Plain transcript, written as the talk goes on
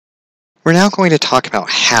We're now going to talk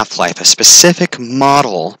about half-life, a specific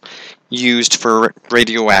model used for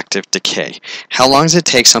radioactive decay. How long does it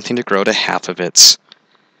take something to grow to half of its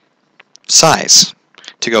size?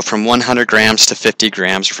 To go from 100 grams to 50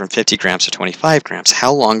 grams or from 50 grams to 25 grams.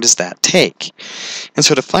 How long does that take? And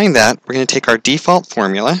so to find that, we're going to take our default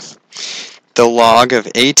formula, the log of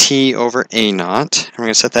AT over A naught, and we're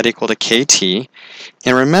going to set that equal to KT.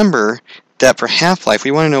 And remember that for half-life,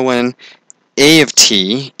 we want to know when A of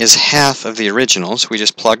t is half of the original, so we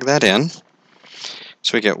just plug that in.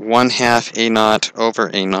 So we get 1/2 A naught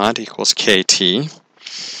over A naught equals KT.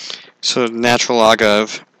 So natural log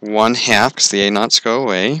of 1/2, because the A naughts go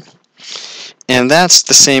away. And that's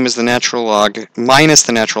the same as the natural log minus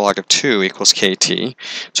the natural log of 2 equals KT.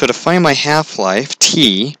 So to find my half-life,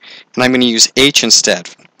 T, and I'm going to use H instead.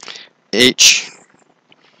 H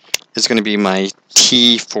is going to be my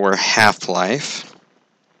T for half-life.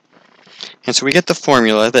 And so we get the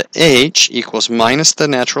formula that H equals minus the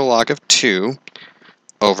natural log of 2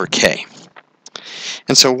 over K.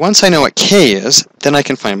 And so once I know what K is, then I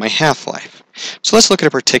can find my half-life. So let's look at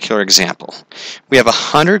a particular example. We have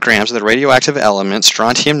 100 grams of the radioactive element,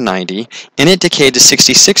 strontium-90, and it decayed to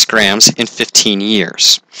 66 grams in 15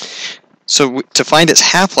 years. So to find its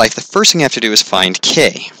half-life, the first thing I have to do is find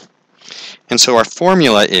K. And so our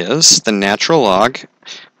formula is the natural log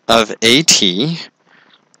of AT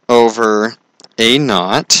over A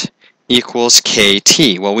naught equals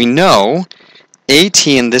KT. Well, we know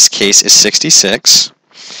AT in this case is 66.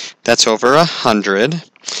 That's over 100.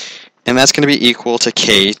 And that's going to be equal to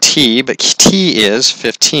KT, but T is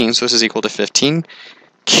 15, so this is equal to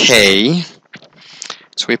 15K.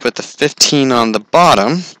 So we put the 15 on the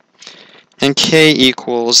bottom, and K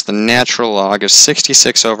equals the natural log of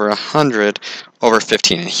 66 over 100 over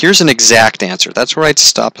 15. And here's an exact answer. That's where I'd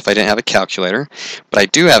stop if I didn't have a calculator, but I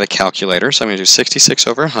do have a calculator, so I'm going to do 66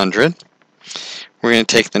 over 100. We're going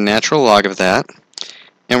to take the natural log of that,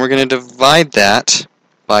 and we're going to divide that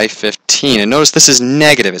by 15. And notice this is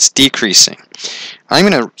negative, it's decreasing. I'm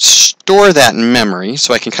going to store that in memory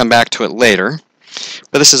so I can come back to it later.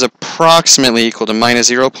 But this is approximately equal to minus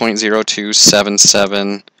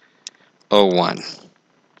 0.027701.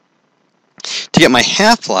 To get my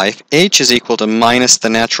half-life, H is equal to minus the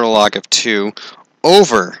natural log of 2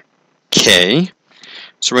 over K.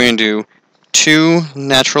 So we're going to do 2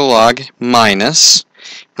 natural log minus,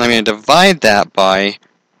 and I'm going to divide that by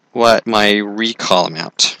what my recall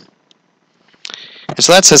amount. And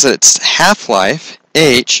so that says that its half-life,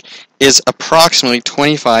 H, is approximately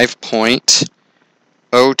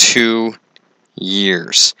 25.02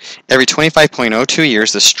 years. Every 25.02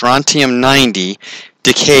 years, the strontium-90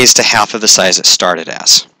 decays to half of the size it started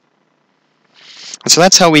as. And so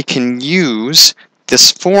that's how we can use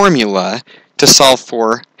this formula to solve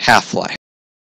for half-life.